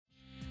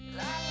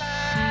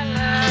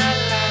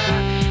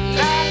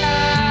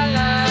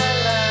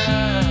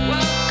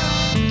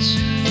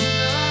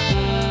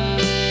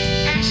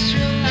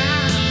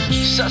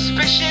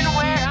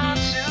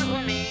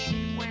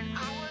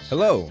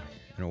Hello,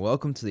 and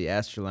welcome to the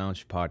Astral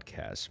Lounge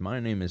podcast. My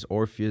name is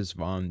Orpheus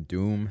Von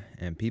Doom,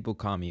 and people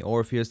call me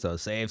Orpheus to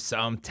save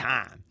some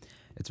time.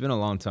 It's been a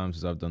long time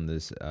since I've done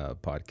this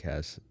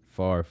podcast.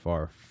 Far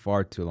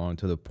too long,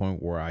 to the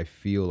point where I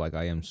feel like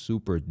I am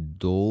super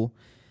dull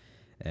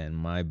and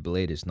my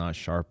blade is not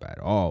sharp at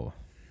all,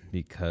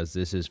 because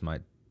this is my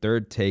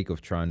third take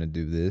of trying to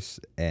do this,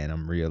 and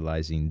I'm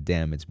realizing,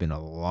 damn, it's been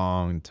a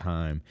long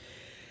time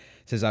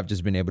since I've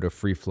just been able to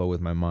free flow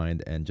with my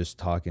mind and just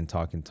talk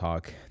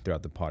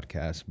throughout the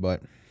podcast.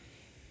 But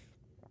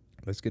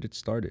let's get it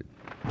started.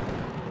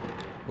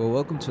 Well,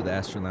 welcome to the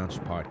Astral Lounge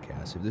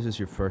podcast. If this is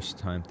your first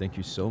time, thank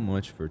you so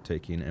much for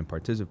taking and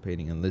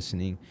participating and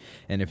listening.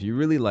 And if you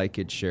really like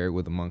it, share it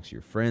with amongst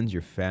your friends,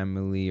 your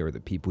family, or the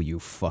people you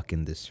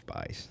fucking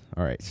despise.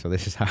 All right, so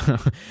this is how,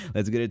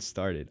 let's get it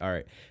started. All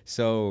right,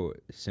 so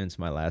since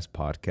my last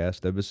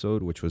podcast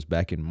episode, which was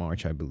back in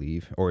March, I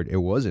believe, or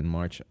it was in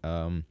March,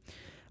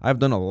 I've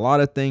done a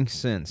lot of things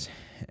since.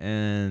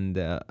 And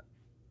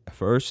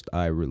first,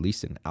 I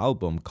released an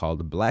album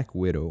called Black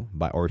Widow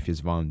by Orpheus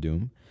Von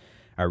Doom.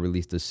 I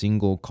released a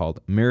single called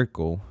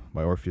Miracle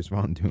by Orpheus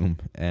Von Doom.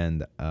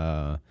 And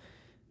and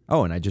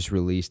I just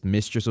released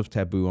Mistress of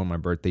Taboo on my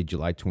birthday,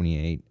 July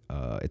 28th.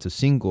 It's a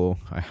single.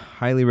 I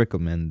highly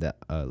recommend that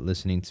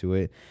listening to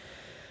it.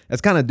 That's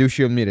kind of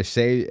douchey of me to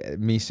say,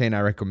 me saying I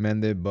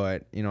recommend it,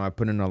 but you know, I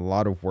put in a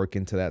lot of work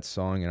into that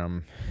song,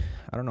 and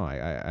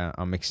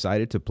I'm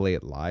excited to play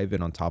it live.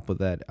 And on top of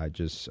that, I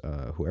just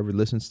whoever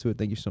listens to it,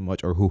 thank you so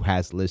much, or who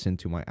has listened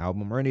to my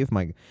album or any of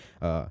my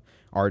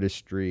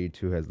artistry,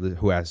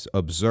 who has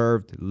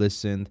observed,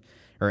 listened,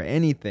 or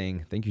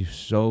anything, thank you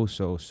so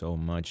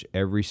much.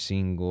 Every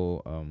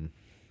single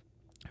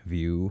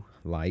view,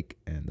 like,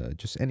 and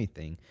just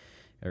anything,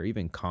 or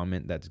even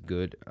comment that's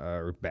good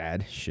or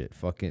bad, shit,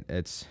 fuck it.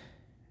 It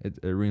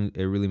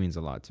really means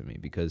a lot to me,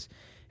 because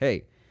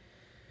hey,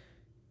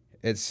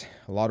 it's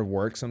a lot of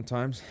work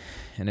sometimes,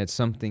 and it's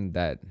something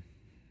that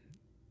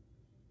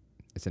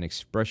it's an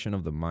expression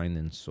of the mind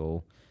and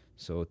soul.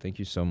 So thank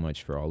you so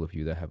much for all of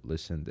you that have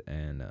listened,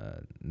 and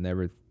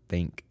never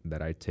think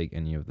that I take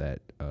any of that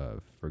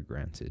for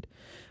granted.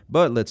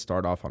 But let's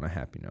start off on a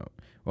happy note.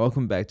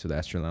 Welcome back to the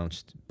Astral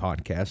Lounge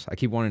podcast. I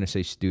keep wanting to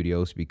say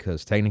studios,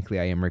 because technically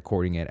I am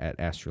recording it at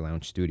Astral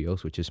Lounge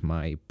Studios, which is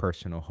my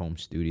personal home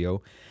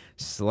studio, /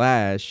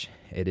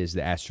 it is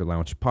the Astral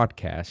Lounge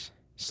podcast,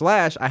 /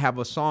 I have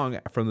a song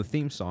from the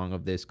theme song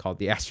of this called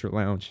the Astral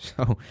Lounge.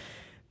 So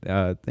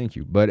thank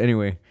you. But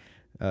anyway,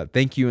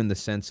 thank you in the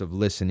sense of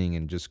listening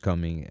and just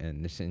coming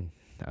and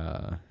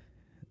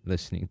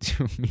listening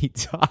to me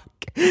talk.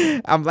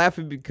 I'm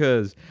laughing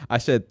because I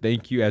said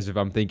thank you as if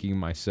I'm thanking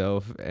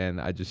myself, and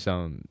I just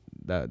sound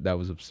that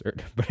was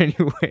absurd. But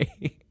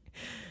anyway,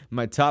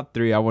 my top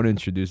three, I want to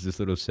introduce this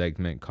little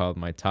segment called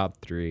my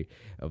top three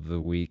of the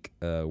week,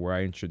 where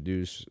I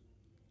introduce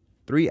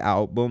 3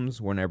 albums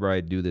whenever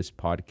I do this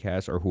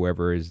podcast, or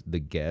whoever is the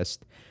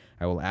guest.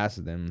 I will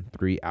ask them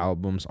 3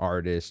 albums,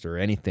 artists, or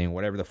anything,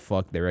 whatever the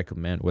fuck they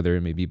recommend, whether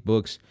it may be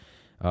books,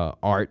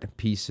 art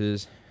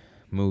pieces,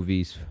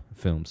 movies,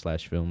 films,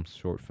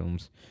 short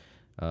films,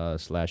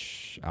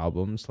 /albums,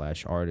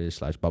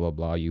 /artists, blah, blah,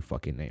 blah, you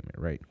fucking name it,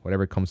 right?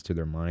 Whatever comes to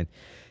their mind.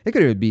 It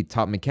could even be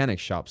top mechanic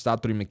shops,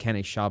 top 3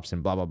 mechanic shops,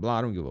 and blah, blah, blah.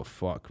 I don't give a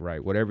fuck,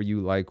 right? Whatever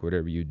you like,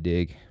 whatever you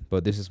dig.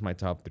 But this is my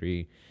top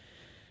 3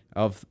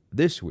 of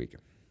this week.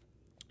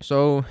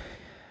 So,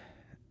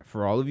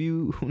 for all of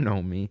you who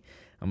know me,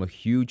 I'm a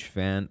huge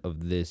fan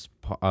of this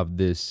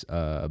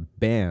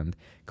band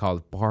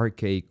called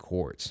Parquet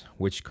Courts,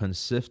 which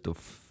consist of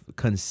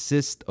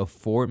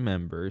 4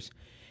 members.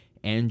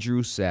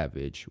 Andrew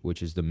Savage,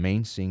 which is the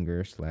main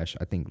singer / I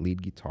think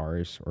lead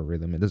guitarist or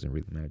rhythm. It doesn't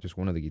really matter. Just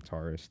one of the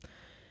guitarists.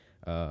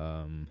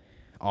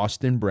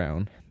 Austin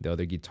Brown, the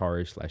other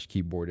guitarist /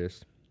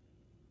 keyboardist.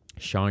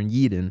 Sean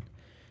Yeadon,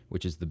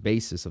 which is the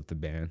bassist of the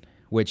band.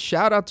 Which,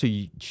 shout out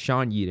to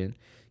Sean Yeadon,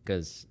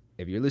 because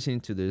if you're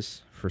listening to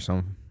this for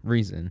some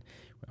reason,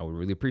 I would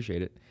really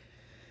appreciate it.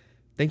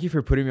 Thank you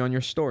for putting me on your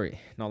story.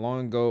 Not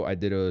long ago, I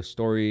did a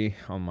story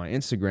on my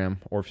Instagram,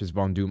 Orpheus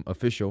Von Doom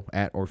Official,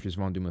 at Orpheus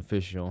Von Doom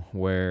Official,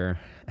 where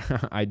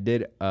I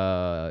did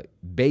a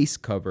bass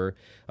cover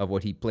of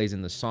what he plays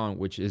in the song,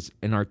 which is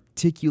an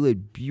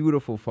articulate,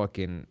 beautiful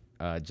fucking,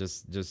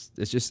 it's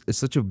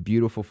such a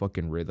beautiful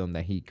fucking rhythm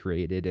that he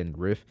created and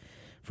riff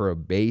for a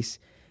bass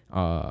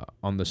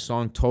on the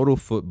song Total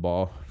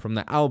Football from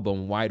the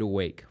album Wide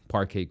Awake,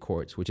 Parquet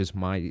Courts, which is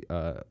my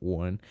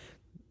one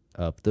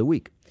of the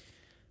week.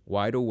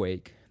 Wide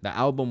Awake, the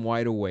album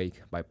Wide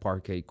Awake by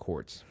Parquet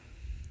Courts.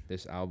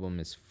 This album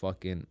is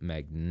fucking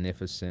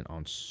magnificent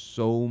on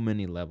so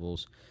many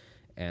levels,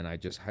 and I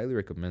just highly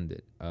recommend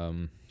it.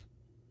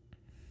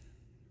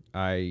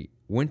 I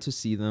went to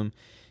see them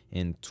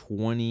in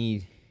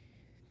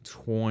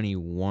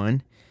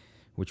 2021,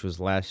 which was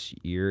last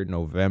year,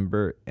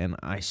 November, and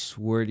I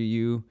swear to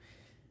you,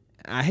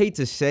 I hate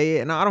to say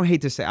it, and I don't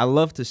hate to say it, I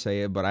love to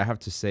say it, but I have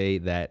to say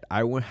that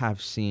I would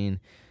have seen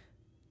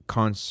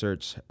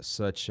concerts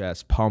such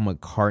as Paul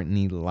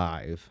McCartney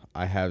live.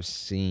 I have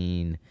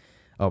seen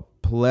a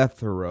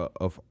plethora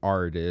of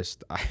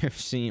artists. I've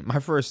seen my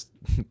first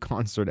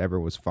concert ever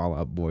was Fall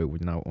Out Boy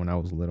when I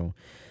was little.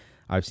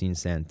 I've seen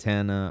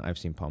Santana, I've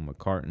seen Paul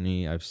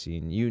McCartney, I've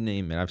seen you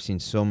name it. I've seen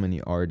so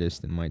many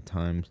artists in my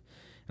time,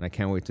 and I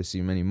can't wait to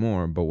see many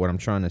more. But what I'm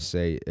trying to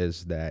say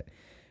is that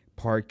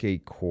Parquet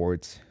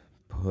Courts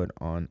put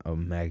on a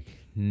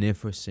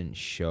magnificent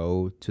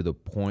show to the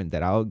point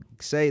that I'll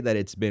say that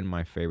it's been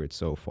my favorite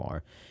so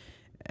far.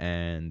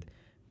 And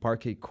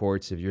Parquet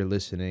Courts, if you're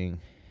listening,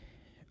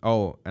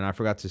 oh, and I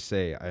forgot to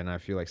say, and I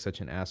feel like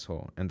such an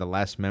asshole. And the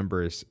last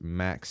member is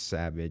Max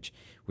Savage,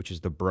 which is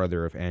the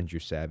brother of Andrew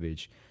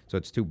Savage. So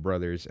it's two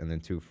brothers and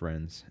then two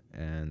friends,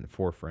 and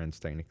four friends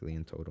technically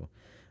in total.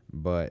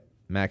 But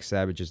Max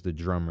Savage is the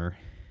drummer.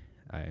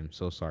 I am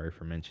so sorry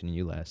for mentioning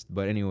you last.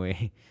 But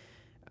anyway,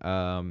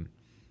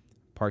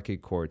 Parquet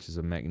Courts is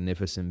a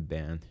magnificent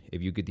band.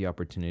 If you get the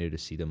opportunity to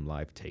see them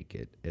live, take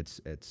it. It's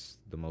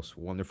the most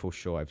wonderful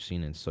show I've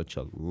seen in such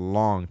a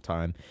long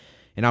time.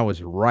 And I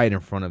was right in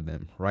front of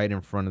them,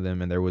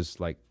 and there was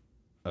like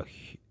a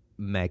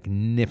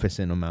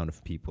magnificent amount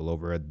of people,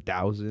 over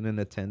 1,000 in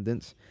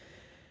attendance,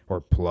 or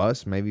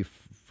plus, maybe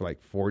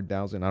like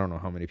 4,000. I don't know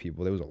how many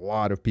people. There was a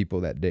lot of people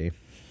that day.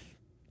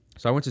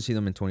 So I went to see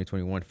them in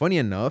 2021. Funny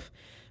enough,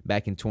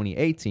 back in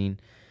 2018,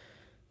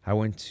 I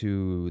went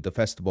to the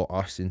festival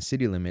Austin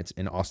City Limits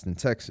in Austin,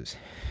 Texas.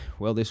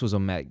 Well, this was a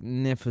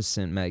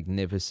magnificent,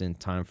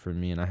 magnificent time for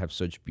me, and I have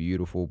such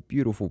beautiful,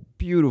 beautiful,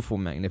 beautiful,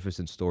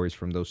 magnificent stories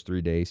from those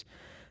 3 days.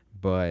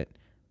 But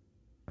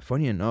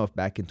funny enough,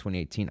 back in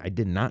 2018, I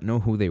did not know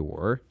who they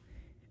were,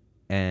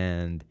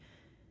 and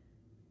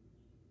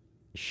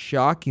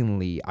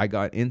shockingly, I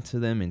got into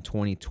them in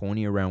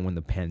 2020 around when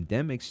the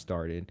pandemic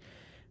started.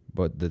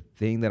 But the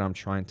thing that I'm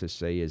trying to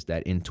say is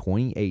that in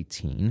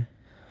 2018,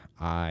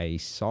 I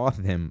saw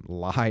them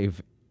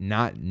live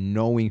not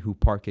knowing who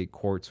Parquet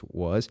Courts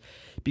was,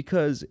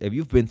 because if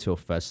you've been to a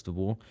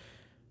festival,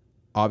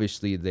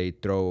 obviously they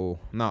throw,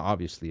 not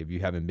obviously, if you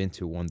haven't been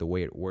to one, the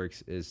way it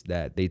works is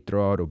that they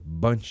throw out a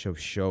bunch of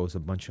shows, a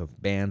bunch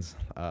of bands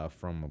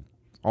from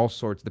all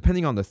sorts,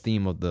 depending on the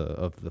theme of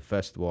the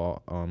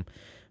festival.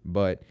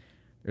 But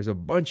there's a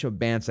bunch of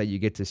bands that you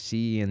get to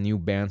see, and new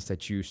bands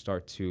that you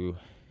start to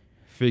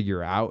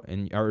figure out,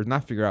 or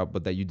not figure out,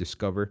 but that you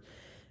discover,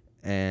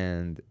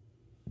 and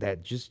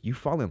that just you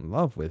fall in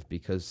love with,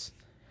 because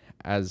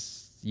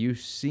as you've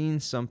seen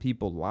some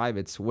people live,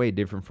 it's way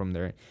different from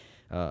their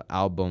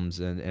albums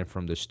and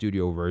from the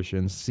studio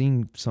versions.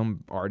 Seeing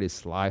some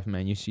artists live,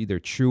 man, you see their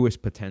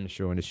truest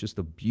potential, and it's just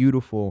a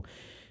beautiful,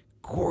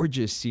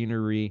 gorgeous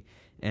scenery.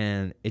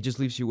 And it just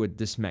leaves you with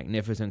this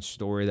magnificent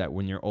story that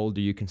when you're older,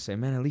 you can say,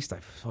 man, at least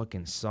I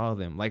fucking saw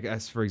them. Like,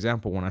 as for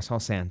example, when I saw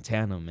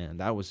Santana, man,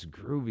 that was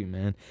groovy,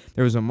 man.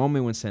 There was a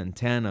moment when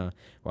Santana,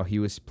 while he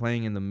was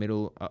playing in the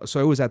middle, so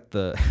it was at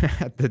the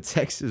at the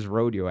Texas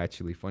rodeo,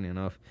 actually, funny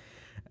enough,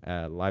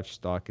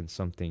 livestock and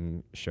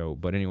something show.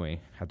 But anyway,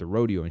 at the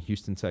rodeo in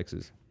Houston,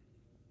 Texas.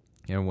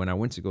 And when I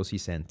went to go see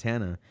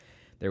Santana,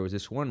 there was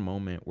this one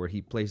moment where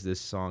he plays this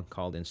song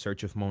called In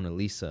Search of Mona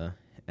Lisa,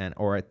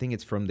 or I think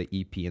it's from the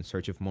EP In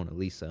Search of Mona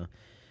Lisa,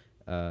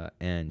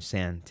 and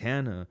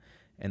Santana,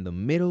 in the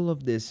middle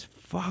of this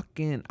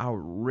fucking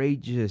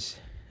outrageous,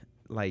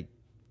 like,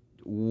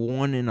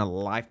 one in a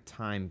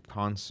lifetime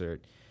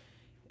concert.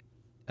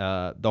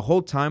 The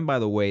whole time, by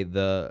the way,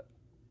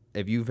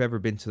 if you've ever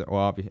been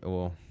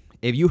to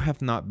if you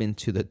have not been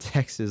to the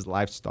Texas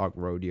Livestock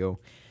Rodeo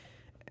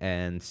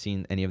and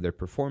seen any of their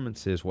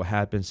performances, what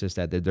happens is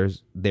that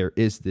there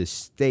is this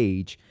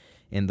stage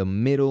in the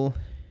middle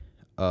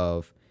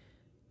of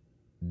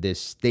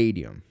this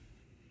stadium,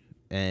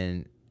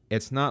 and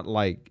it's not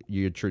like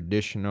your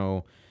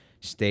traditional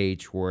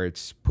stage where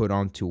it's put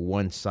onto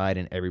one side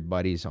and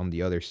everybody's on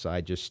the other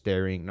side just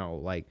staring. No,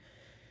 like,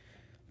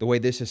 the way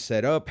this is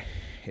set up,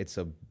 it's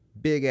a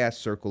big ass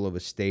circle of a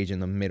stage in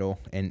the middle,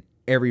 and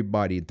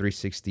everybody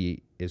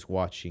 360 is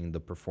watching the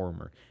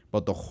performer.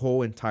 But the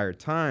whole entire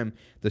time,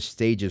 the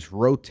stage is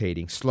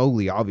rotating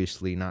slowly,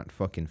 obviously not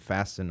fucking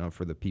fast enough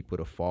for the people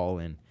to fall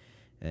and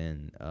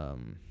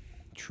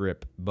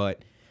trip.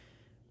 But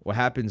what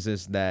happens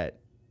is that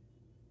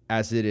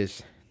as it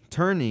is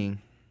turning,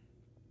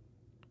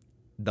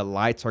 the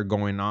lights are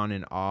going on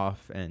and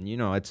off, and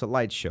it's a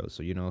light show,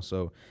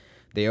 so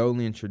they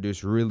only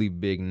introduce really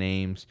big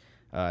names.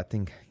 I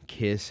think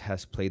Kiss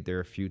has played there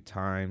a few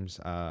times.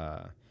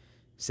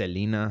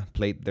 Selena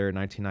played there in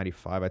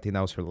 1995. I think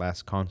that was her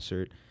last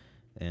concert.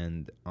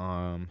 And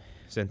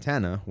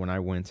Santana, when I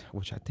went,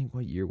 which I think,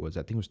 what year was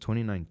it? I think it was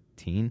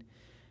 2019.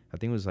 I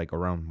think it was like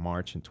around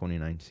March in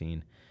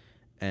 2019.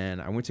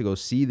 And I went to go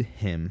see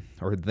him,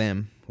 or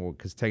them,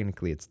 because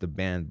technically it's the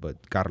band,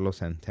 but Carlos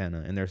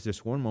Santana. And there's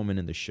this one moment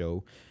in the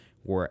show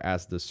where,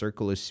 as the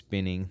circle is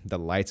spinning, the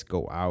lights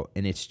go out,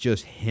 and it's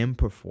just him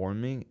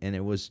performing. And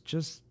it was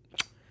just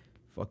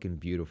fucking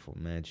beautiful,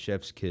 man.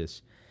 Chef's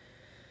kiss.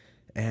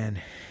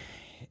 And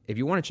if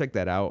you want to check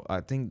that out, I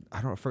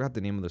forgot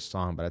the name of the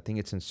song, but I think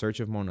it's In Search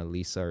of Mona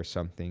Lisa or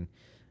something.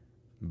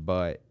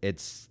 but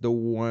it's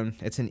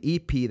an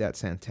EP that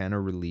Santana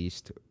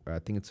released. I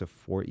think it's a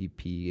 4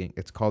 EP.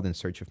 It's called In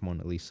Search of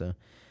Mona Lisa.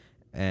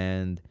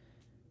 And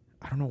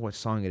I don't know what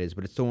song it is,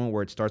 but it's the one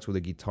where it starts with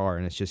a guitar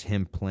and it's just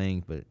him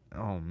playing. But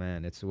oh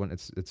man, it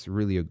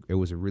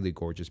was a really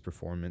gorgeous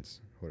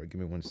performance. Hold on, give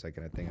me 1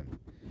 second. I think I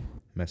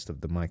messed up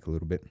the mic a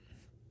little bit.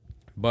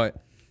 But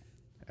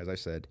as I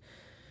said,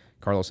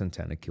 Carlos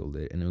Santana killed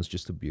it, and it was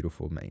just a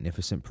beautiful,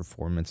 magnificent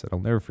performance that I'll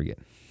never forget.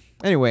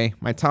 Anyway,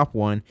 my top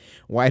one,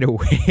 Wide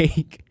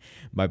Awake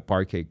by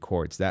Parquet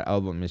Courts. That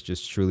album is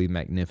just truly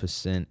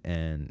magnificent,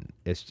 and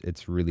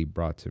it's really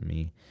brought to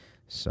me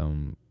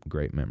some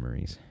great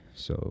memories.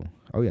 So,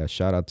 oh yeah,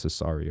 shout out to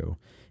Sario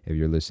if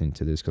you're listening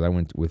to this, because I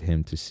went with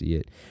him to see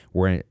it.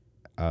 We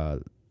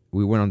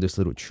went on this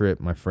little trip,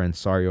 my friend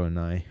Sario and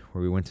I,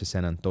 where we went to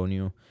San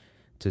Antonio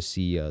to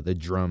see the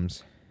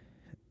drums,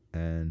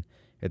 and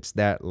it's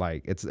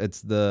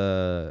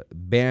the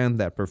band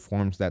that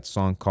performs that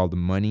song called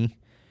Money,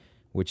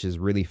 which is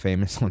really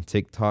famous on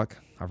TikTok.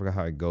 I forgot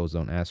how it goes,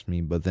 don't ask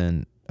me. But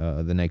then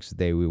the next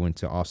day we went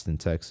to Austin,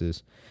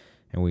 Texas,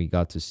 and we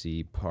got to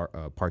see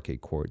Parquet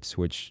Courts,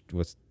 which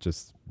was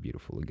just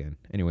beautiful again.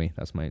 Anyway,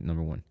 that's my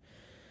number one.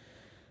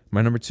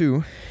 My number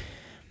two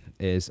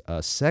is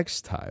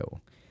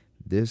Sextile.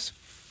 This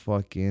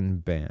fucking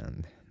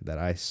band that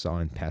I saw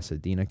in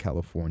Pasadena,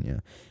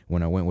 California,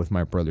 when I went with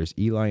my brothers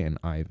Eli and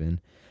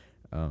Ivan.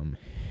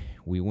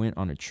 We went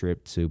on a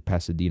trip to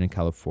Pasadena,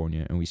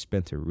 California, and we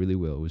spent it really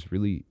well. It was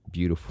really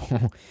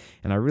beautiful,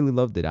 and I really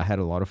loved it. I had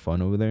a lot of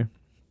fun over there.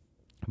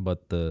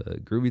 But the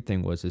groovy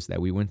thing is that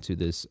we went to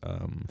this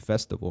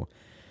festival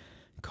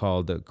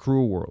called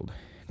Cruel World.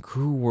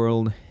 Cruel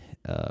World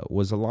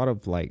was a lot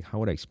of, like, how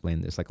would I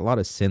explain this? Like a lot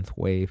of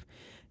synthwave,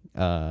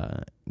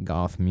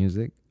 goth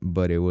music,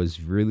 but it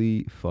was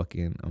really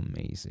fucking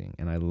amazing,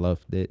 and I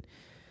loved it.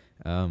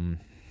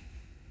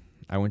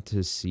 I went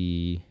to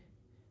see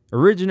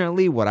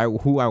originally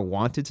who I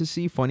wanted to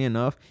see. Funny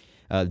enough,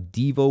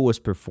 Devo was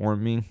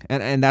performing,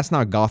 and that's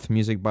not goth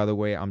music, by the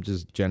way. I'm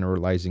just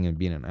generalizing and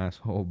being an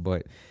asshole,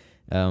 but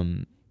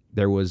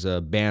there was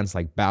bands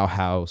like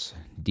Bauhaus,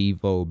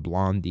 Devo,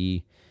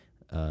 Blondie,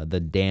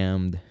 The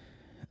Damned,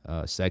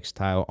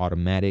 Sextile,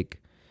 Automatic.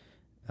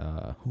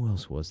 Who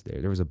else was there?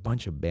 There was a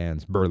bunch of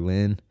bands.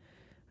 Berlin.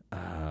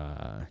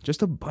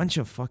 Just a bunch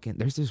of fucking.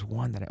 There's this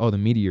one the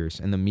Meteors.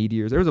 And the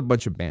Meteors. There was a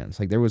bunch of bands.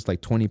 Like, there was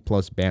like 20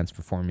 plus bands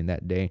performing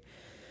that day.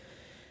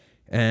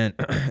 And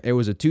it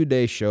was a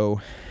 2-day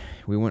show.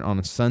 We went on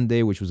a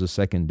Sunday, which was the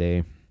second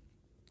day.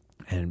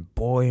 And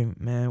boy,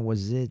 man,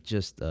 was it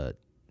just a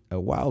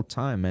wild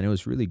time, man. It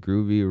was really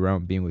groovy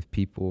around being with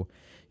people,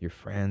 your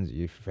friends,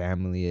 your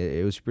family.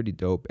 It was pretty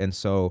dope. And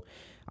so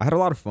I had a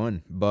lot of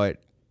fun,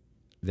 but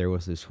there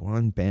was this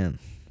one band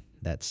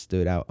that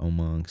stood out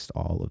amongst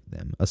all of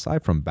them,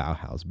 aside from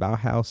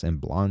Bauhaus and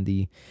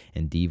Blondie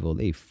and Devo.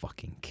 They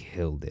fucking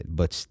killed it.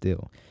 But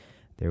still,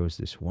 there was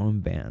this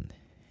one band,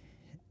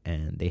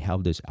 and they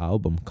have this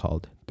album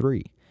called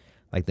 3,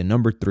 like the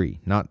number 3,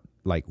 not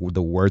like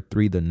the word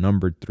 3, the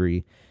number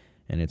 3,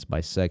 and it's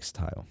by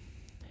Sextile.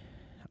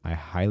 I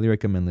highly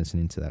recommend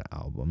listening to that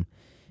album.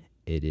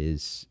 It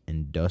is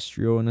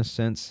industrial in a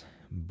sense,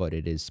 but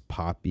it is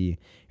poppy,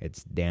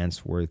 it's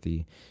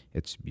dance-worthy,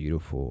 it's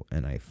beautiful,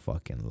 and I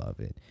fucking love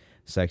it.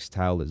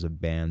 Sextile is a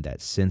band that,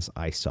 since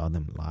I saw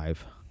them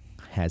live,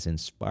 has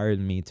inspired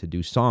me to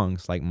do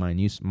songs like my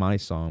new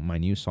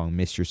song,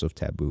 Mistress of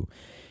Taboo.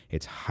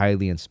 It's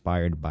highly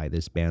inspired by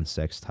this band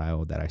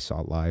Sextile that I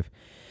saw live.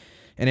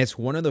 And it's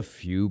one of the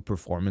few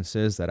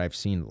performances that I've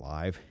seen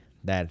live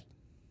that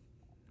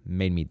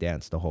made me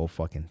dance the whole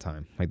fucking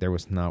time. Like, there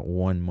was not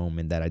one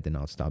moment that I did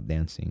not stop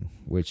dancing,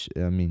 which,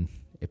 I mean,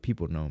 if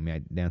people know me,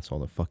 I dance all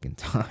the fucking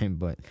time,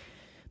 but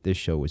this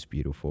show was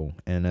beautiful.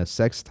 And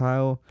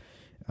Sextile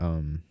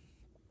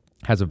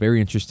has a very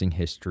interesting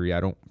history.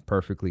 I don't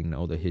perfectly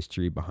know the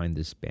history behind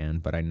this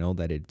band, but I know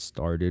that it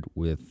started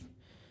with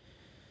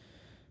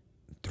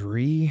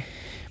 3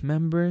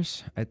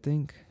 members, I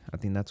think. I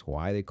think that's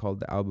why they called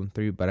the album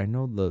 3, but I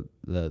know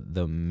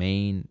the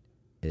main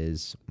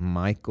is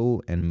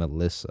Michael and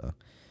Melissa.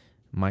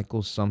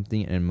 Michael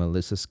something and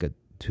Melissa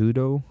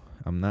Scatudo.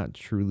 I'm not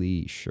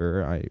truly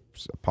sure. I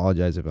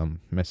apologize if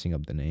I'm messing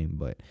up the name,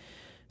 but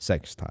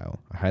Sextile.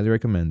 I highly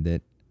recommend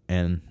it.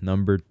 And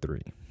number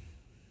 3.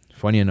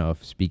 Funny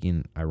enough,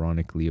 speaking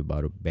ironically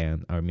about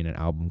an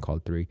album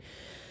called 3.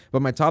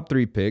 But my top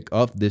 3 pick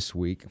of this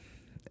week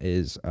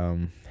is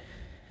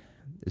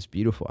this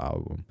beautiful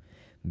album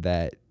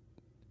that,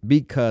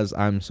 because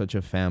I'm such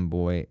a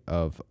fanboy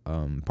of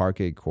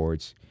Parquet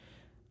Courts,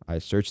 I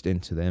searched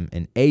into them,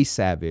 and A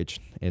Savage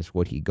is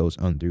what he goes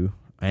under.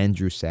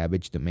 Andrew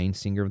Savage, the main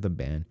singer of the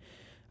band,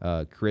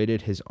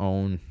 created his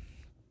own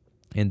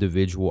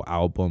individual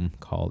album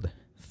called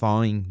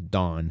Thawing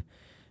Dawn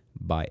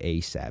by A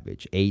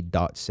Savage, A.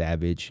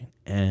 Savage.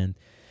 And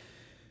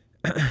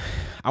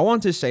I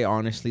want to say,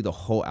 honestly, the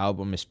whole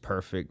album is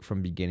perfect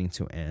from beginning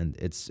to end.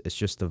 It's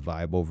just a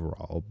vibe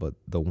overall. But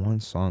the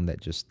one song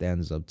that just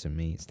stands out to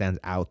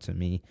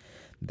me,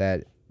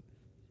 that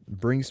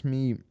brings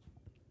me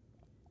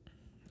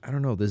I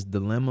don't know, this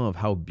dilemma of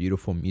how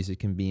beautiful music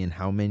can be and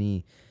how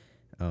many,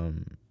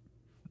 um,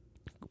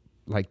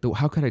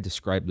 how could I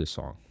describe this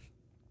song?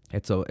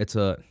 It's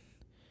a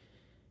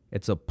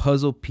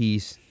puzzle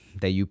piece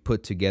that you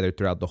put together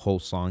throughout the whole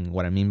song.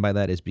 What I mean by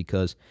that is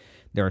because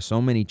there are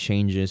so many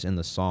changes in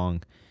the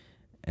song,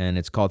 and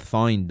it's called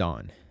Thawing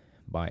Dawn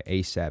by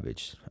A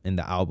Savage in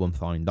the album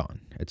Thawing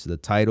Dawn. It's the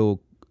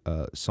title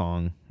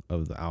song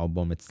of the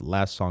album. It's the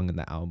last song in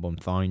the album,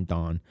 Thawing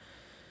Dawn.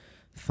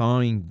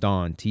 Thawing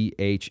Dawn,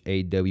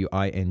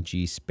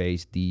 THAWING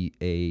space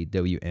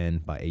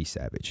DAWN by A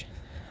Savage.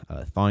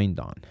 Thawing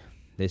Dawn.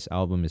 This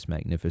album is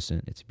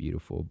magnificent. It's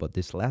beautiful. But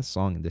this last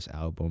song in this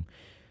album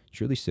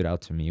truly stood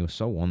out to me. It was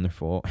so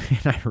wonderful.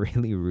 And I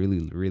really, really,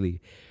 really,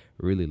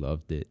 really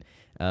loved it.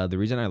 The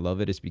reason I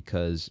love it is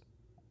because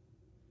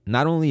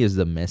not only is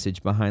the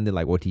message behind it,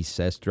 like what he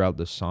says throughout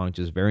the song,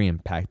 just very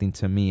impacting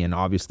to me. And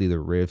obviously the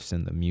riffs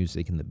and the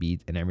music and the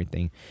beat and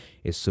everything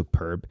is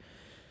superb.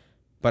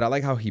 But I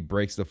like how he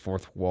breaks the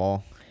fourth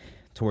wall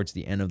towards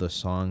the end of the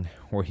song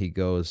where he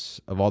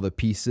goes, of all the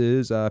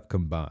pieces I've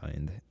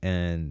combined.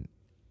 And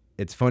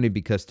it's funny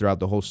because throughout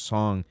the whole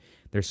song,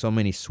 there's so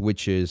many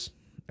switches.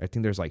 I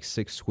think there's like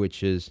 6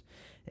 switches.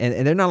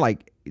 And they're not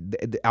like,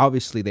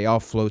 obviously they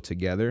all flow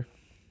together.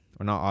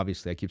 Or not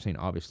obviously, I keep saying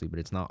obviously, but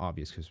it's not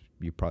obvious because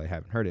you probably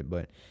haven't heard it.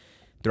 But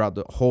throughout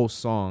the whole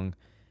song,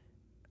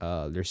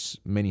 there's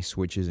many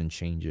switches and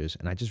changes,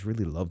 and I just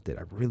really loved it.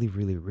 I really,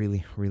 really,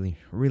 really, really,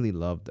 really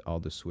loved all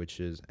the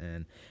switches,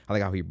 and I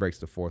like how he breaks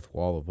the fourth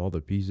wall of all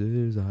the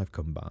pieces I've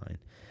combined.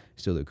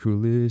 Still the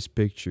coolest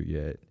picture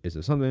yet. Is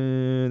it something?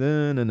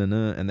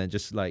 And then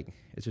just like,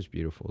 it's just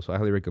beautiful. So I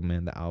highly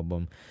recommend the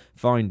album,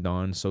 Thawing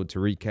Dawn. So to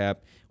recap,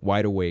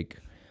 Wide Awake,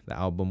 the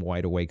album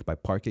Wide Awake by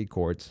Parquet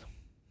Courts,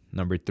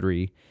 number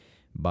 3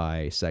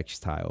 by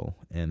Sextile,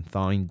 and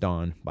Thawing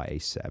Dawn by A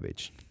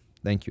Savage.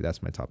 Thank you.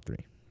 That's my top 3.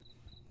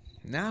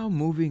 Now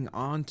moving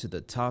on to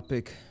the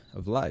topic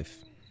of life.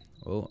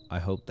 Well, I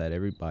hope that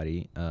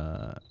everybody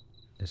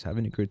is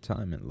having a good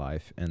time in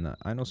life. And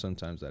I know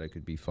sometimes that it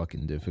could be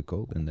fucking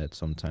difficult, and that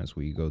sometimes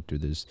we go through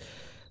this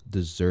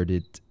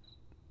deserted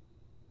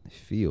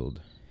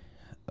field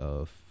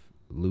of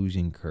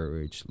losing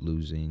courage,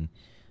 losing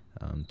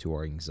to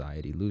our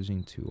anxiety,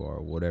 losing to our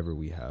whatever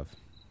we have.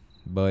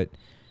 But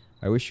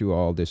I wish you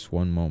all this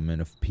one moment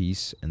of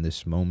peace, and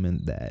this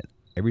moment that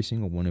every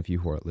single one of you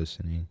who are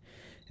listening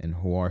and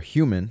who are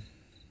human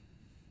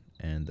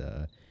and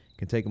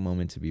can take a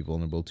moment to be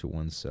vulnerable to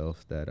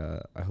oneself, that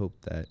I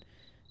hope that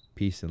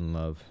peace and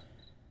love,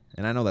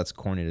 and I know that's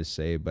corny to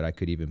say, but I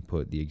could even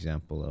put the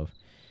example of,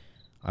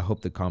 I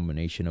hope the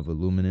combination of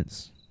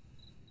illuminance,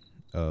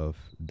 of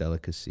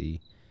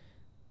delicacy,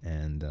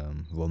 and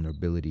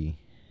vulnerability,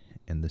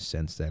 and the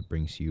sense that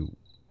brings you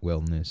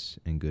wellness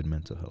and good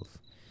mental health.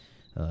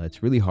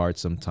 It's really hard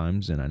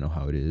sometimes, and I know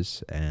how it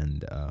is,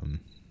 and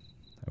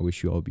I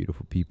wish you all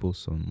beautiful people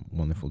some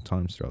wonderful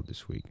times throughout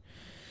this week.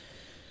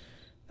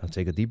 Now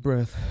take a deep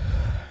breath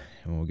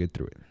and we'll get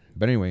through it.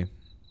 But anyway,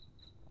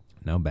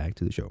 now back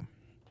to the show.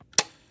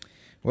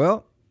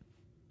 Well,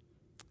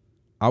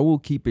 I will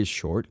keep it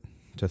short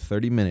to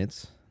 30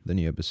 minutes, the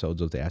new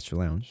episodes of the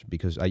Astral Lounge,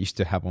 because I used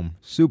to have them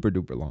super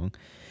duper long.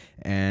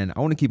 And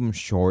I want to keep them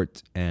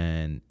short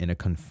and in a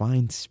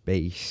confined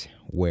space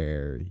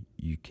where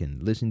you can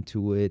listen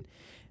to it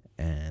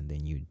and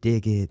then you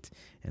dig it,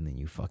 and then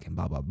you fucking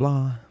blah, blah,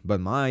 blah.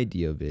 But my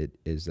idea of it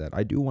is that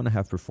I do want to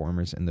have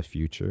performers in the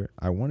future.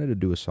 I wanted to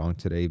do a song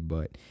today,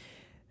 but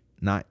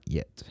not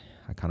yet.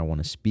 I kind of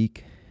want to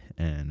speak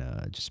and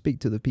just speak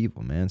to the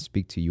people, man.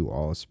 Speak to you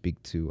all.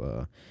 Speak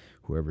to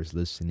whoever's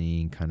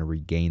listening. Kind of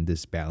regain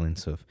this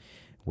balance of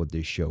what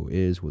this show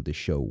is, what this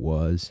show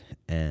was,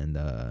 and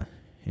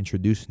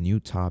introduce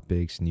new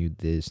topics, new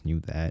this, new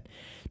that.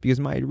 Because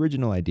my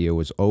original idea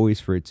was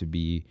always for it to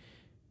be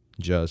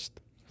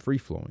just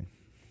free-flowing.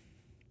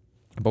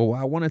 But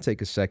I want to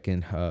take a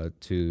second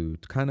to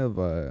kind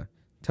of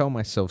tell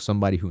myself,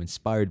 somebody who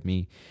inspired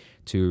me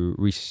to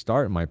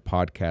restart my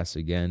podcast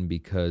again,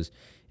 because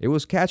it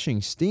was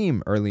catching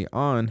steam early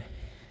on,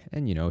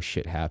 and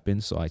shit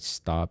happened, so I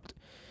stopped.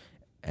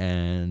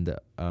 And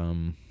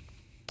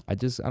I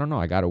don't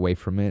know, I got away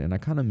from it, and I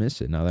kind of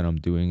miss it now that I'm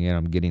doing it.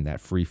 I'm getting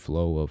that free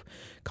flow of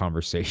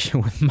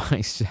conversation with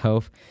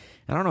myself.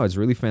 I don't know, it's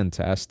really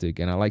fantastic,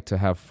 and I like to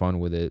have fun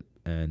with it.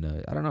 And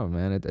I don't know,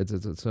 man,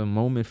 it's a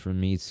moment for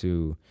me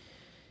to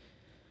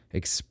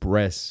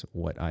express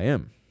what I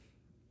am.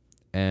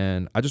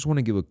 And I just want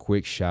to give a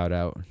quick shout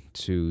out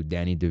to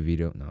Danny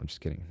DeVito. No, I'm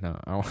just kidding. No,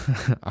 I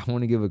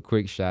want to give a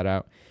quick shout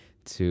out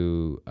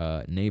to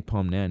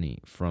Napalm Nanny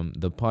from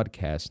the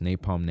podcast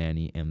Napalm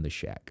Nanny and the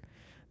Shack.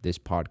 This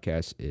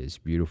podcast is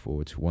beautiful.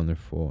 It's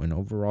wonderful. And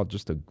overall,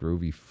 just a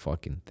groovy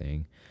fucking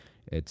thing.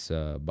 It's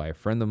by a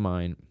friend of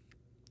mine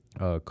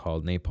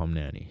called Napalm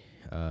Nanny.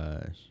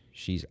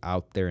 She's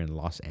out there in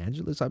Los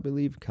Angeles, I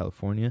believe,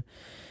 California.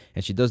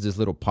 And she does this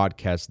little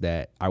podcast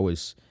that I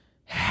was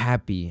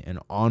happy and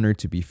honored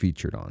to be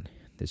featured on.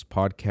 This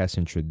podcast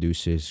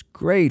introduces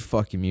great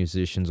fucking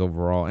musicians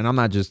overall. And I'm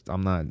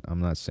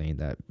not saying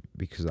that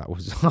because I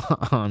was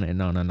on it.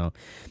 No, no, no.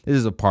 This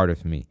is a part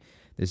of me.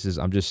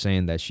 I'm just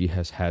saying that she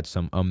has had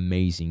some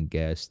amazing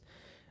guests.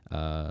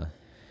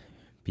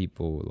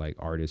 People like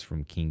artists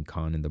from King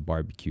Khan and the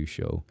Barbecue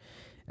Show.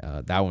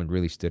 That one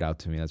really stood out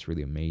to me. That's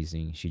really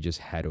amazing. She just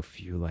had a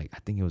few, like, I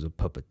think it was a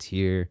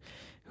puppeteer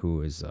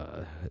who is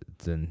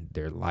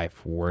their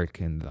life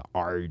work, and the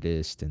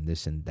artist and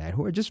this and that,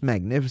 who are just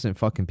magnificent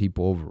fucking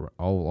people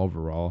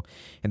overall.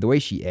 And the way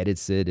she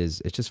edits it's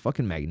just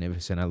fucking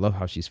magnificent. I love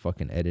how she's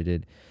fucking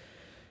edited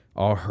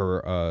all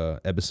her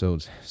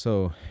episodes.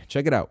 So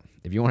check it out.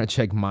 If you want to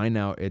check mine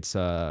out, it's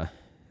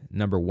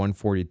number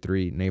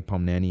 143,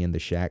 Napalm Nanny in the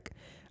Shack.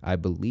 I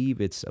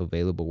believe it's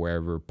available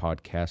wherever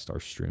podcasts are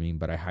streaming,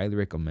 but I highly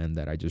recommend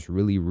that. I just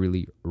really,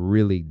 really,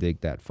 really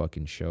dig that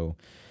fucking show.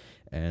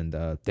 And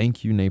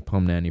thank you,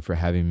 Napalm Nanny, for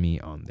having me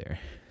on there.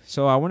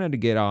 So I wanted to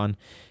get on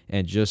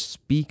and just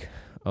speak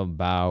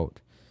about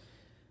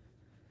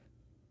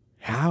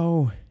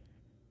how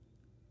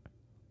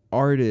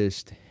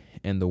artists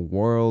and the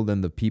world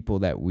and the people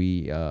that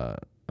we,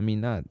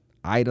 not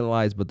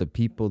idolize, but the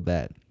people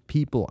that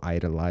people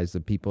idolize, the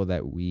people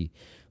that we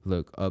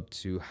look up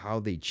to, how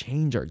they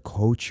change our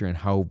culture and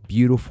how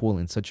beautiful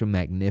and such a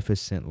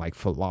magnificent like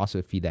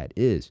philosophy that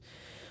is.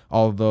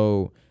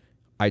 Although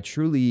I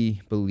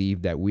truly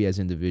believe that we as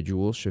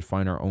individuals should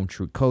find our own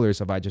true colors.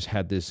 I just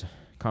had this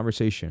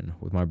conversation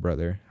with my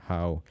brother,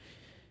 how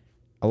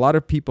a lot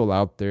of people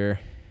out there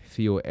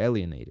feel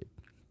alienated.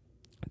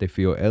 They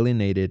feel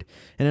alienated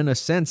and in a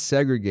sense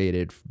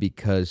segregated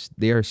because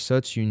they are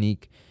such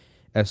unique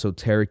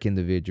esoteric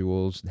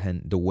individuals,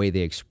 and the way they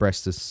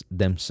express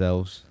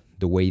themselves,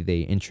 the way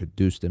they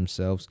introduce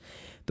themselves,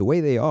 the way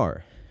they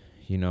are.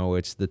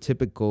 It's the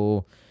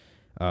typical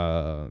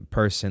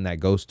person that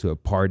goes to a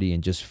party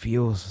and just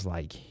feels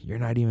like you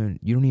don't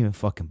even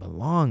fucking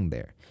belong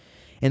there.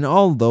 And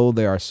although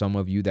there are some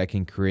of you that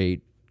can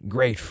create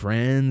great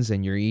friends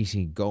and you're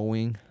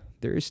easygoing,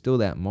 there is still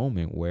that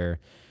moment where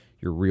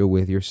you're real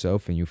with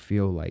yourself and you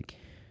feel like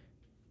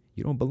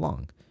you don't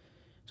belong.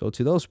 So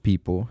to those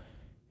people,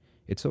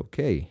 it's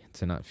okay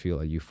to not feel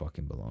like you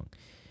fucking belong.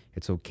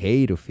 It's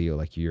okay to feel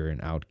like you're an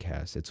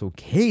outcast. It's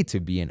okay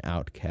to be an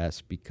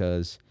outcast,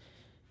 because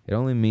it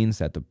only means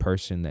that the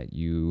person that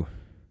you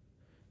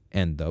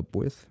end up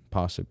with,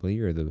 possibly,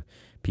 or the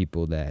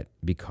people that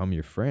become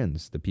your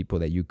friends, the people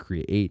that you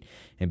create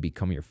and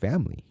become your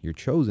family, your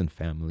chosen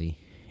family,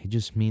 it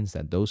just means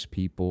that those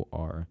people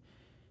are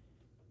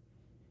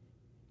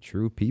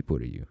true people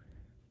to you.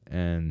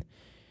 And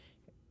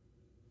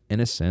in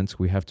a sense,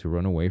 we have to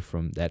run away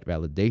from that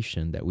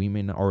validation that we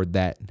may not, or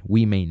that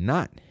we may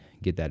not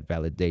get that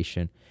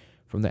validation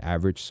from the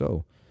average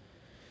soul.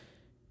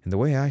 And the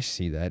way I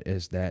see that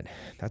is that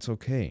that's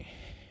okay.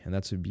 And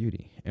that's a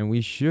beauty. And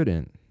we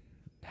shouldn't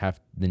have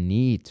the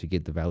need to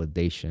get the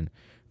validation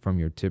from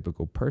your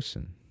typical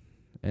person.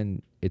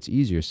 And it's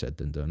easier said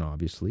than done,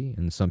 obviously.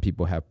 And some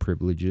people have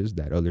privileges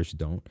that others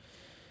don't.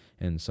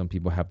 And some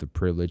people have the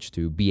privilege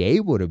to be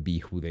able to be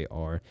who they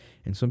are.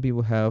 And some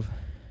people have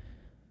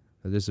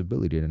the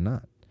disability to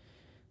not.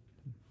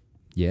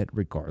 Yet,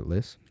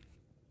 regardless,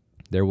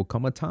 there will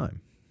come a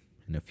time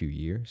in a few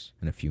years,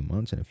 in a few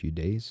months, in a few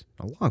days,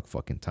 a long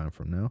fucking time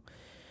from now,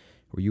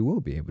 where you will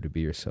be able to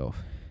be yourself.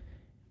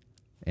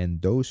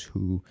 And those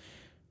who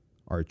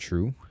are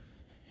true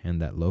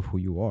and that love who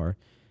you are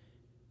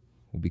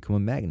will become a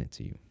magnet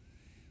to you.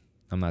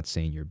 I'm not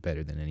saying you're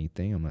better than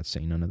anything. I'm not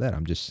saying none of that.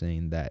 I'm just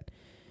saying that,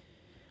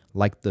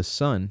 like the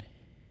sun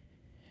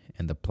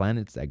and the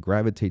planets that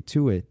gravitate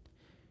to it,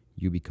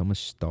 you become a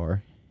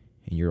star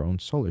in your own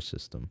solar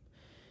system.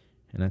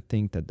 And I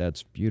think that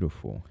that's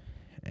beautiful.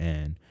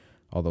 And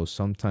although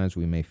sometimes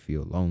we may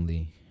feel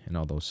lonely, and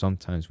although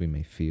sometimes we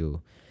may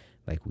feel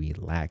like we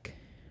lack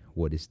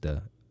what is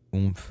the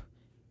oomph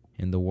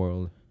in the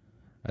world,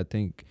 I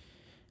think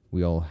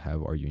we all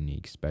have our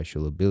unique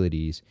special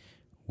abilities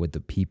with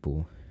the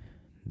people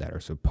that are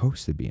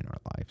supposed to be in our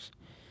lives.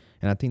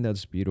 And I think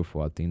that's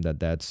beautiful. I think that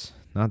that's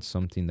not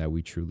something that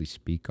we truly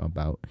speak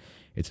about.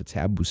 It's a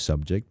taboo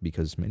subject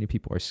because many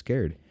people are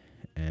scared.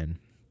 And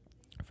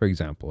for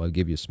example, I'll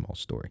give you a small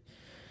story.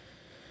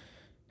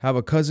 I have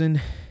a cousin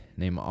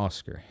named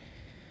Oscar.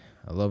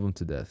 I love him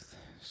to death.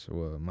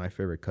 So my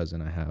favorite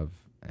cousin I have,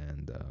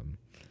 and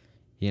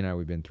he and I,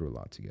 we've been through a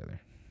lot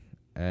together.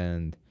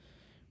 And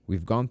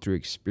we've gone through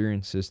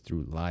experiences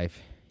through life,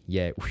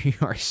 yet we've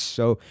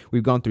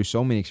gone through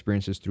so many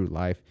experiences through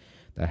life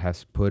that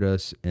has put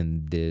us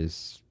in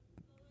this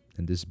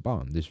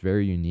bond, this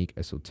very unique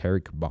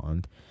esoteric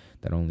bond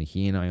that only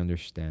he and I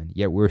understand.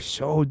 Yet we're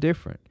so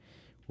different.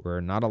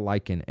 We're not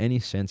alike in any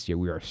sense, yet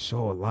we are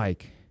so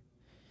alike.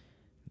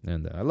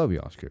 And I love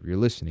you, Oscar, if you're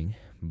listening.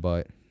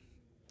 But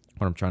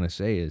what I'm trying to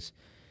say is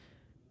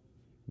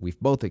we've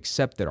both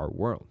accepted our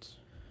worlds,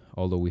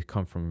 although we've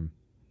come from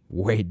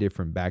way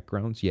different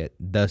backgrounds, yet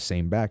the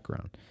same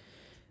background.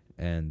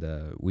 And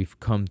we've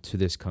come to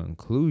this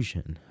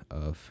conclusion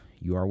of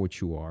you are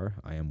what you are,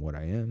 I am what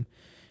I am,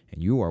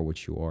 and you are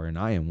what you are, and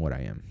I am what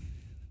I am.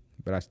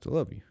 But I still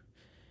love you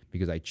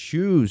because I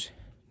choose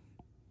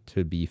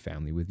to be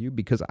family with you,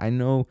 because I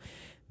know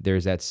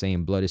there's that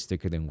saying, blood is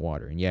thicker than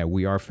water. And yeah,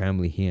 we are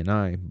family, he and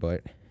I,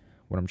 but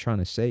what I'm trying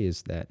to say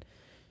is that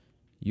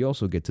you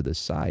also get to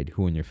decide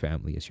who in your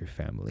family is your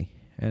family.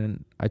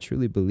 And I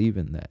truly believe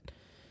in that.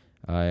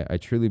 I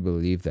truly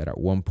believe that at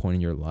one point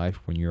in your life,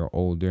 when you're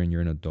older and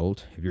you're an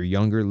adult, if you're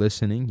younger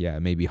listening, yeah,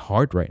 it may be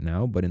hard right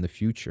now, but in the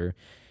future,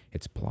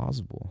 it's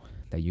plausible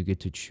that you get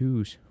to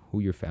choose who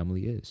your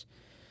family is.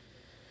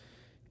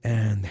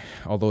 And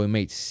although it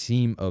may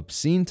seem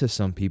obscene to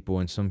some people,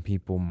 and some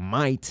people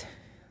might,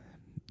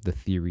 the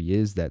theory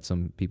is that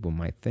some people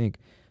might think,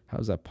 how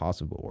is that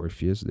possible,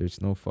 Orpheus?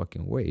 There's no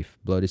fucking way. If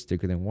blood is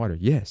thicker than water.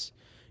 Yes,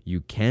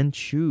 you can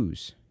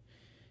choose.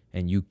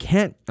 And you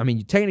can't,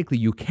 technically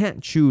you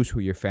can't choose who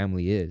your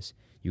family is.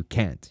 You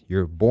can't.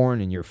 You're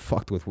born and you're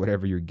fucked with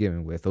whatever you're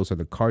given with. Those are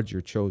the cards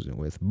you're chosen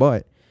with.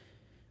 But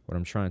what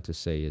I'm trying to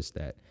say is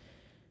that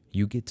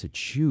you get to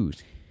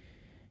choose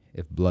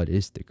if blood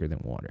is thicker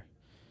than water.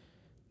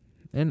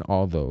 And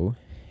although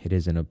it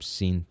is an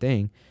obscene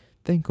thing,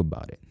 think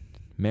about it.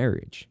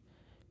 Marriage.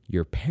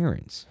 Your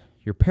parents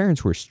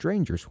were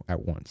strangers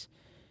at once.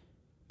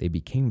 They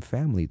became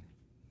family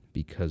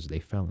because they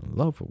fell in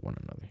love with one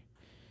another.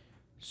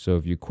 So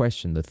if you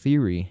question the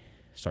theory,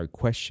 start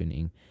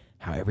questioning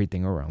how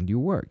everything around you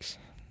works.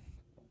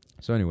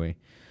 So anyway,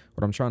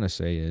 what I'm trying to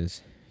say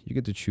is you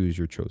get to choose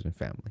your chosen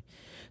family.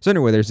 So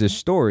anyway, there's this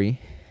story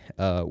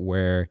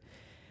where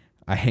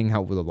I hang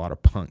out with a lot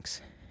of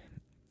punks.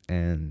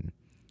 And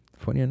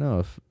funny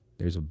enough,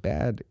 there's a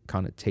bad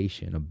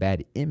connotation, a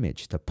bad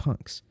image to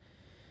punks.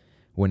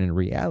 When in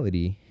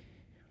reality,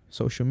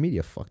 social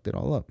media fucked it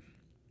all up.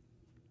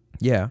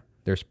 Yeah,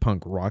 there's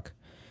punk rock.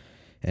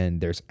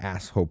 And there's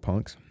asshole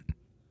punks.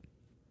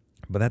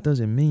 But that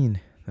doesn't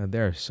mean that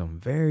there are some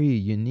very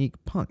unique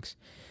punks.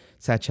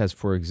 Such as,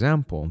 for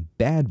example,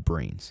 Bad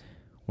Brains.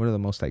 One of the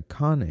most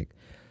iconic,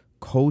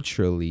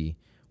 culturally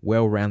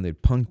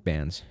well-rounded punk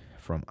bands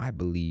from, I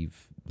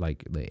believe,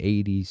 like the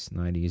 80s,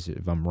 90s.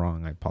 If I'm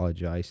wrong, I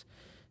apologize.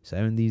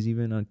 70s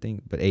even, I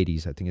think. But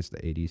 80s, I think it's the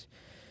 80s.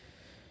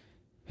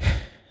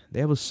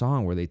 They have a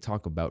song where they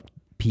talk about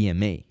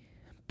PMA.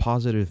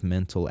 Positive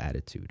mental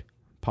attitude.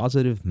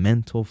 Positive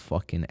mental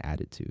fucking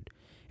attitude.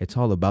 It's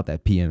all about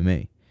that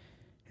PMA.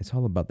 It's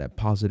all about that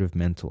positive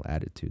mental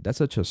attitude. That's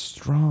such a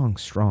strong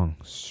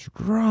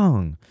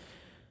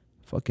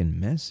fucking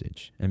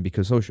message. And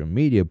because social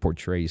media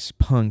portrays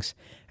punks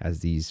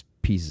as these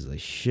pieces of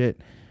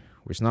shit,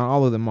 which not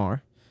all of them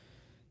are,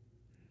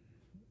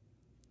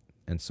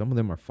 and some of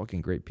them are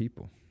fucking great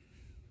people,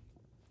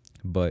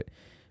 but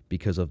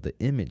because of the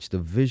image, the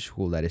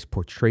visual that is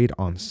portrayed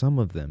on some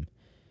of them,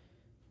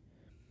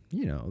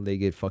 they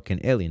get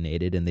fucking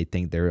alienated and they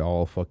think they're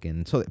all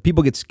fucking... So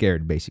people get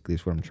scared, basically,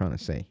 is what I'm trying to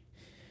say.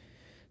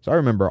 So I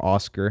remember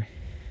Oscar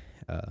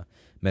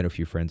met a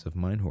few friends of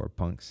mine who are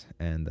punks,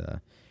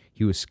 and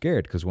he was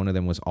scared because one of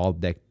them was all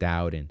decked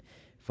out in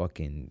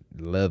fucking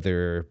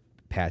leather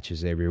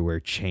patches everywhere,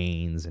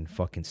 chains and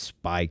fucking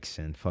spikes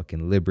and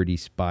fucking Liberty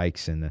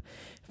spikes and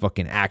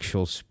fucking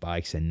actual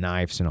spikes and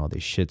knives and all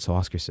this shit. So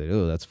Oscar said,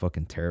 oh, that's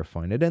fucking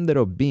terrifying. It ended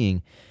up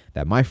being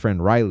that my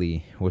friend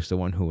Riley was the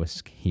one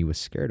he was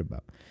scared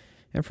about.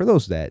 And for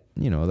those that,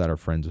 that are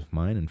friends of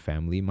mine and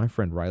family, my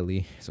friend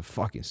Riley is a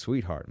fucking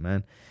sweetheart,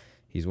 man.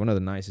 He's one of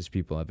the nicest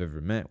people I've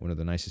ever met, one of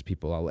the nicest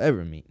people I'll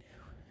ever meet,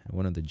 and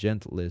one of the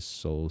gentlest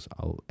souls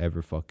I'll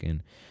ever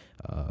fucking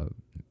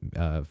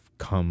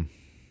come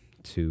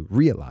to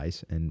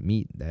realize and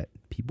meet, that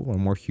people are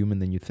more human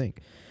than you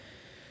think.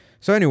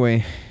 So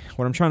anyway,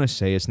 what I'm trying to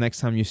say is next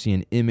time you see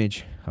an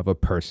image of a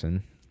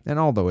person, and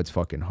although it's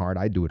fucking hard,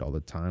 I do it all the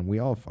time. We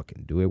all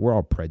fucking do it. We're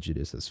all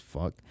prejudiced as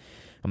fuck.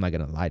 I'm not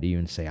going to lie to you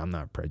and say I'm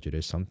not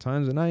prejudiced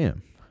sometimes, and I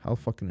am. I'll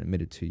fucking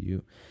admit it to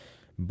you.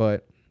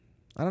 But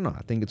I don't know.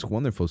 I think it's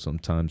wonderful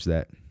sometimes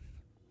that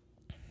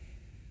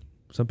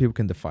some people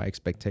can defy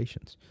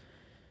expectations.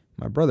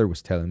 My brother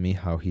was telling me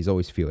how he's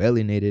always feel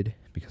alienated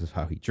because of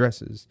how he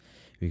dresses,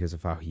 because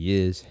of how he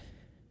is,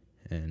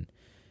 and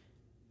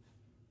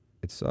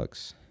it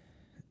sucks.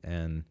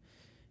 And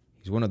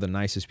he's one of the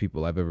nicest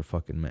people I've ever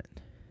fucking met.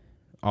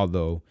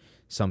 Although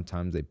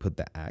sometimes they put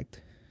the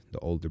act, the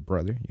older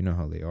brother, you know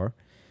how they are.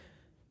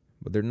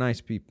 But they're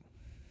nice people.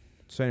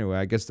 So anyway,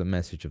 I guess the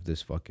message of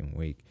this fucking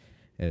week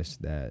is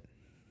that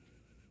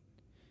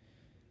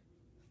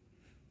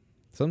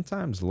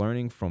sometimes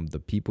learning from the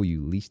people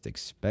you least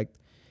expect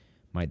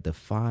might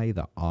defy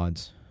the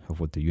odds of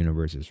what the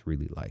universe is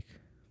really like.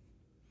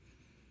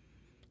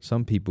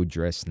 Some people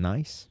dress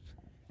nice,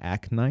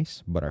 act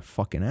nice, but are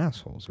fucking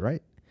assholes,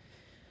 right?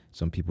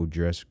 Some people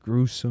dress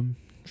gruesome,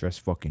 dress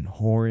fucking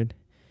horrid,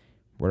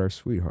 but are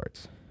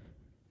sweethearts.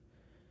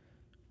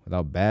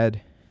 Without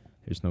bad,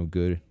 there's no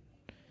good.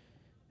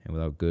 And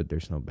without good,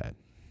 there's no bad.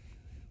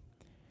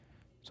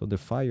 So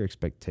defy your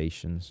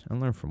expectations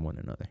and learn from one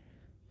another.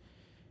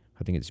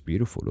 I think it's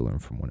beautiful to learn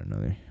from one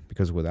another,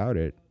 because without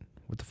it,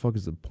 what the fuck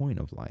is the point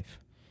of life?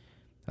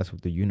 That's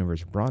what the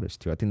universe brought us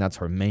to. I think that's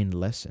our main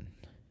lesson,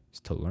 is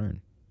to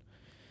learn.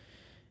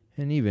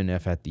 And even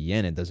if at the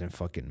end it doesn't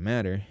fucking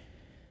matter,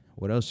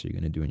 What else are you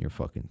going to do in your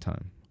fucking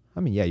time? I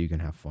mean, yeah, you can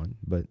have fun,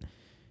 but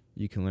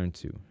you can learn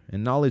too.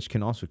 And knowledge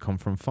can also come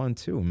from fun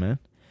too, man.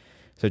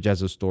 Such as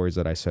the stories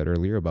that I said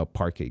earlier about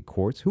parquet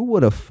courts. Who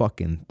would have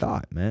fucking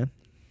thought, man?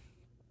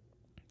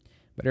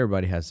 But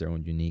everybody has their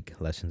own unique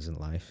lessons in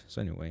life.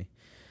 So anyway,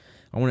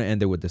 I want to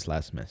end it with this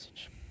last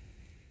message.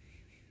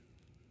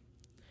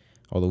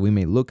 Although we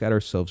may look at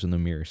ourselves in the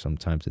mirror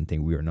sometimes and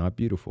think we are not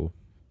beautiful,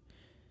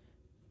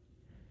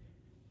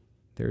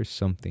 there is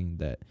something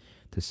that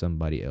to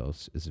somebody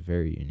else is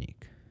very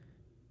unique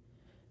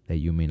that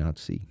you may not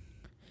see.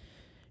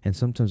 And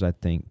sometimes I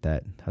think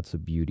that that's the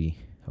beauty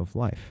of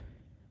life,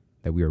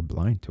 that we are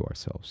blind to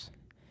ourselves.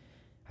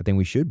 I think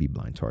we should be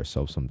blind to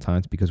ourselves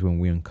sometimes, because when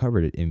we uncover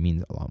it, it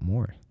means a lot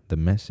more. The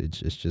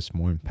message is just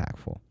more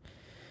impactful.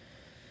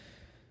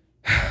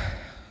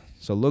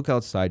 So look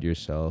outside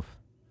yourself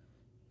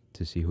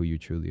to see who you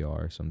truly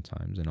are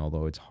sometimes. And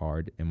although it's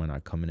hard, it might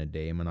not come in a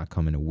day, it might not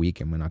come in a week,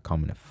 it might not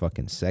come in a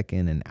fucking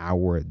second, an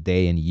hour, a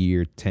day, a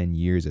year, 10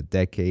 years, a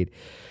decade,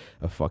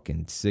 a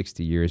fucking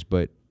 60 years,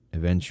 but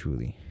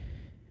eventually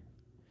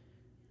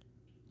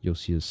you'll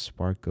see a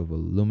spark of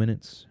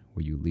illuminance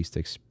where you least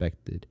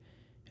expected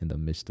in the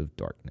midst of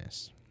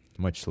darkness.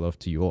 Much love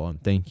to you all,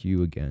 and thank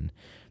you again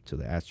to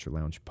the Astral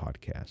Lounge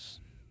podcast.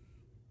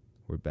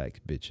 We're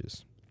back,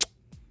 bitches.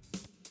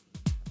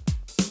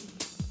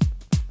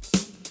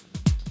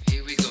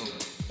 Here we go.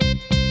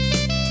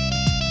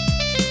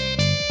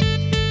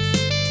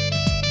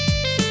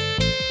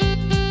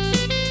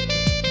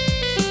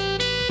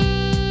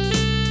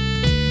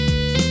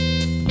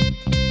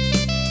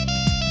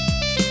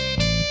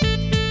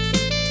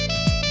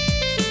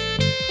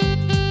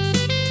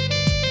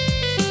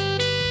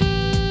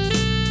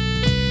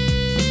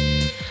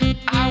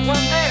 I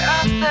wonder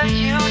of the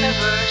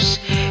universe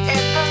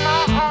in the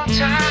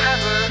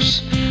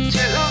multiverse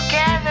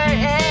together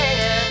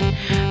in.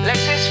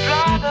 Let's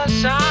explore the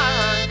sun.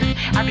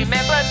 I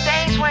remember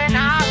days when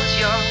I was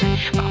young.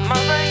 My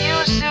mother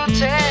used to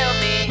tell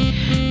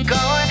me, go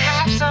and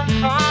have some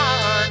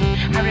fun.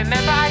 I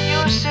remember I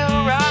used to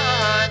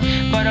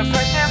run, but a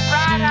person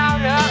brought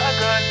out a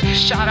gun,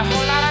 shot a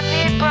whole lot of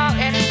people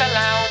in the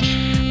lounge.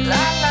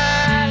 La la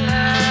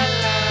la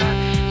la,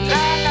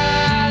 la la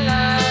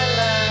la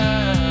la.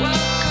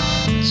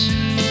 Welcome to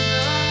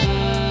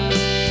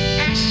the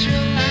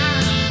Astral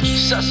Lounge.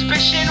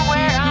 Suspicion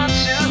wear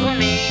onto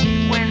me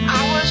when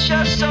I was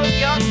just so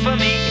young for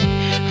me.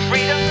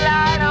 Freedom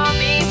light on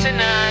me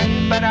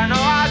tonight, but I know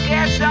I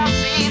guess I'll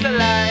see the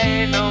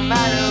light. No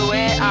matter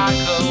where I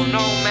go,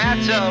 no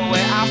matter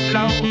where I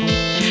flow,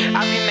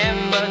 I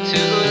remember to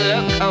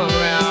look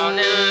around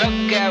and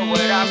look at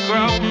what I've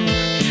grown.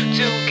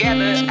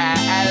 Together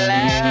at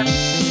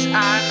last,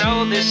 I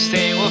know this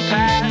day will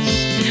pass,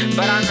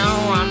 but I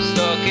know I'm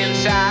stuck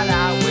inside.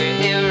 I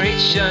will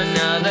reach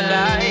another